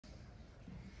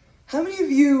How many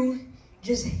of you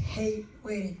just hate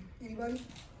waiting? Anybody?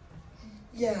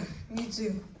 Yeah, me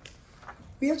too.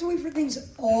 We have to wait for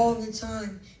things all the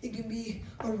time. It can be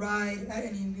a ride at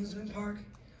any amusement park,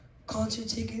 concert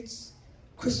tickets,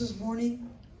 Christmas morning,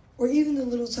 or even the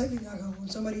little typing icon when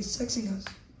somebody's texting us.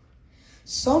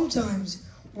 Sometimes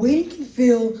waiting can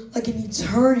feel like an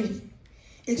eternity,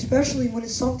 especially when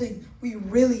it's something we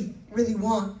really, really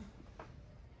want.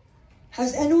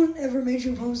 Has anyone ever made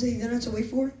you a promise that you didn't have to wait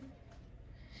for?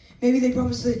 Maybe they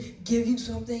promised to give you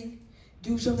something,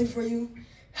 do something for you,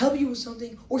 help you with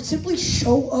something, or simply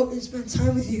show up and spend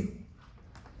time with you.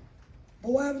 But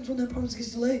what happens when that promise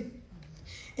gets delayed?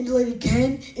 And delayed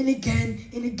again and again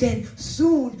and again.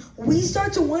 Soon, we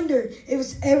start to wonder if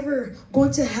it's ever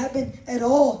going to happen at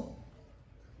all.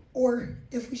 Or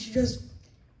if we should just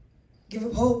give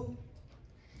up hope.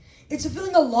 It's a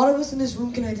feeling a lot of us in this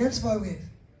room can identify with.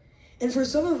 And for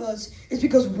some of us, it's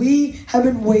because we have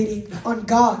been waiting on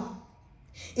God.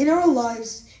 In our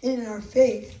lives and in our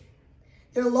faith,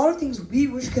 there are a lot of things we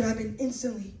wish could happen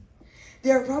instantly.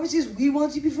 There are promises we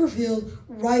want to be fulfilled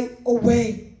right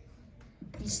away.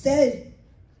 Instead,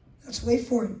 let's wait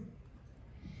for it.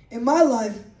 In my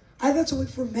life, I've had to wait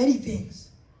for many things.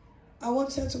 I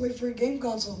once had to wait for a game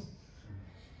console.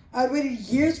 I had waited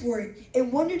years for it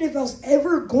and wondered if I was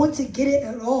ever going to get it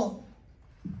at all.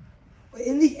 But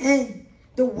in the end,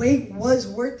 the wait was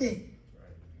worth it.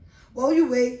 While you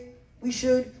wait, we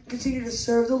should continue to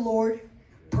serve the Lord,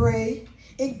 pray,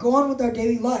 and go on with our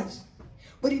daily lives.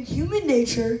 But in human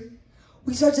nature,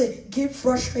 we start to get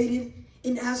frustrated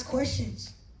and ask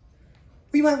questions.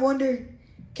 We might wonder,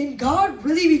 can God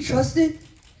really be trusted?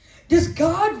 Does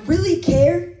God really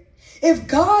care? If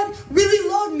God really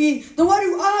loved me, then why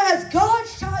do I, as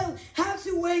God's child, have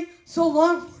to wait so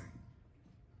long for it?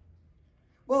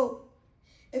 Well,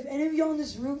 if any of y'all in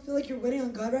this room feel like you're waiting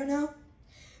on God right now,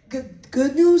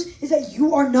 good news is that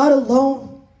you are not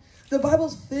alone. The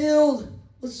Bible's filled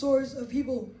with stories of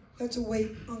people who had to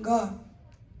wait on God.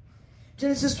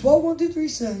 Genesis 12:1-3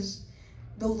 says,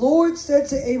 "The Lord said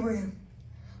to Abraham,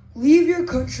 leave your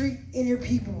country and your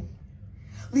people.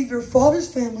 Leave your father's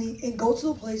family and go to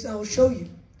the place I will show you.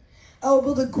 I will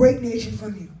build a great nation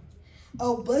from you. I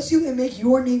will bless you and make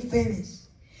your name famous.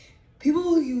 People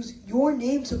will use your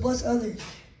name to bless others.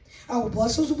 I will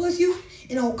bless those who bless you,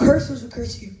 and I will curse those who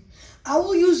curse you. I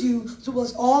will use you to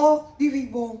bless all the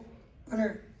people on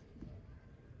earth."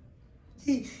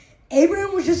 See,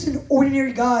 Abraham was just an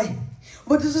ordinary guy,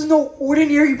 but this is no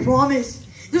ordinary promise.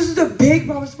 This is a big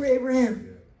promise for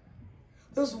Abraham.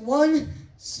 There was one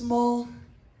small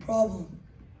problem.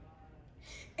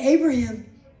 Abraham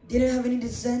didn't have any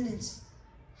descendants.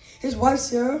 His wife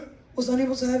Sarah was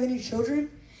unable to have any children,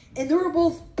 and they were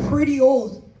both pretty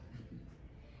old.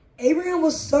 Abraham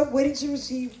was stuck waiting to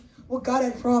receive what God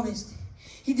had promised.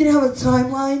 He didn't have a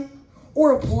timeline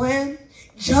or a plan,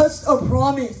 just a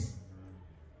promise.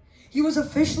 He was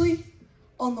officially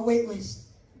on the wait list.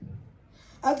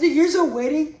 After years of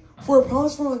waiting for a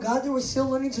promise from a God that was still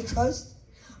learning to trust,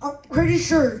 I'm pretty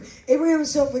sure Abraham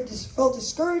himself felt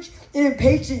discouraged and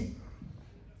impatient.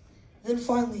 Then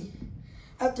finally,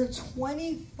 after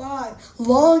 25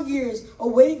 long years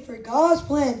of waiting for God's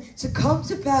plan to come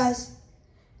to pass,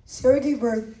 Sarah gave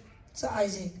birth to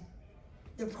Isaac,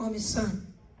 the promised son.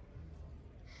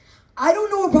 I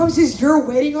don't know what promises you're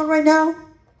waiting on right now,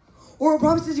 or what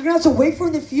promises you're going to have to wait for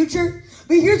in the future,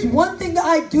 but here's one thing that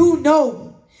I do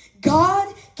know.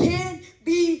 God can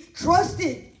be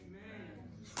trusted.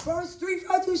 Proverbs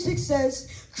 3:5-6 says,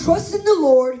 "Trust in the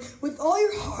Lord with all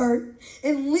your heart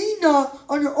and lean not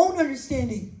on your own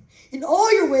understanding. In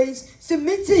all your ways,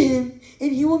 submit to him,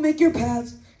 and he will make your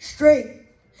paths straight."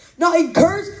 Not in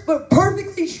curves, but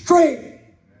perfectly straight.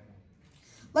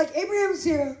 Like Abraham and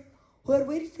Sarah, who had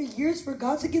waited for years for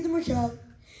God to give them a child,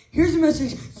 here's a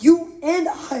message you and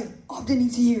I often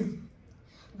need to hear.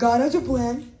 God has a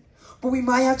plan, but we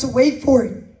might have to wait for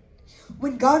it.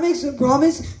 When God makes a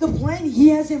promise, the plan he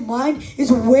has in mind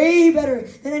is way better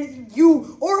than anything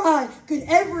you or I could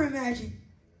ever imagine.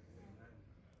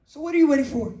 So what are you waiting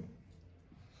for?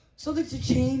 Something to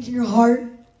change in your heart?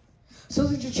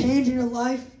 Something to change in your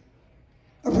life?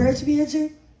 A prayer to be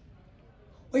answered?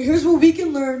 Well, here's what we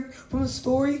can learn from the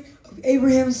story of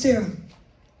Abraham and Sarah.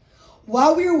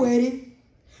 While we are waiting,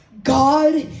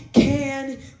 God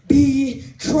can be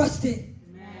trusted.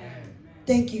 Amen.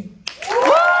 Thank you.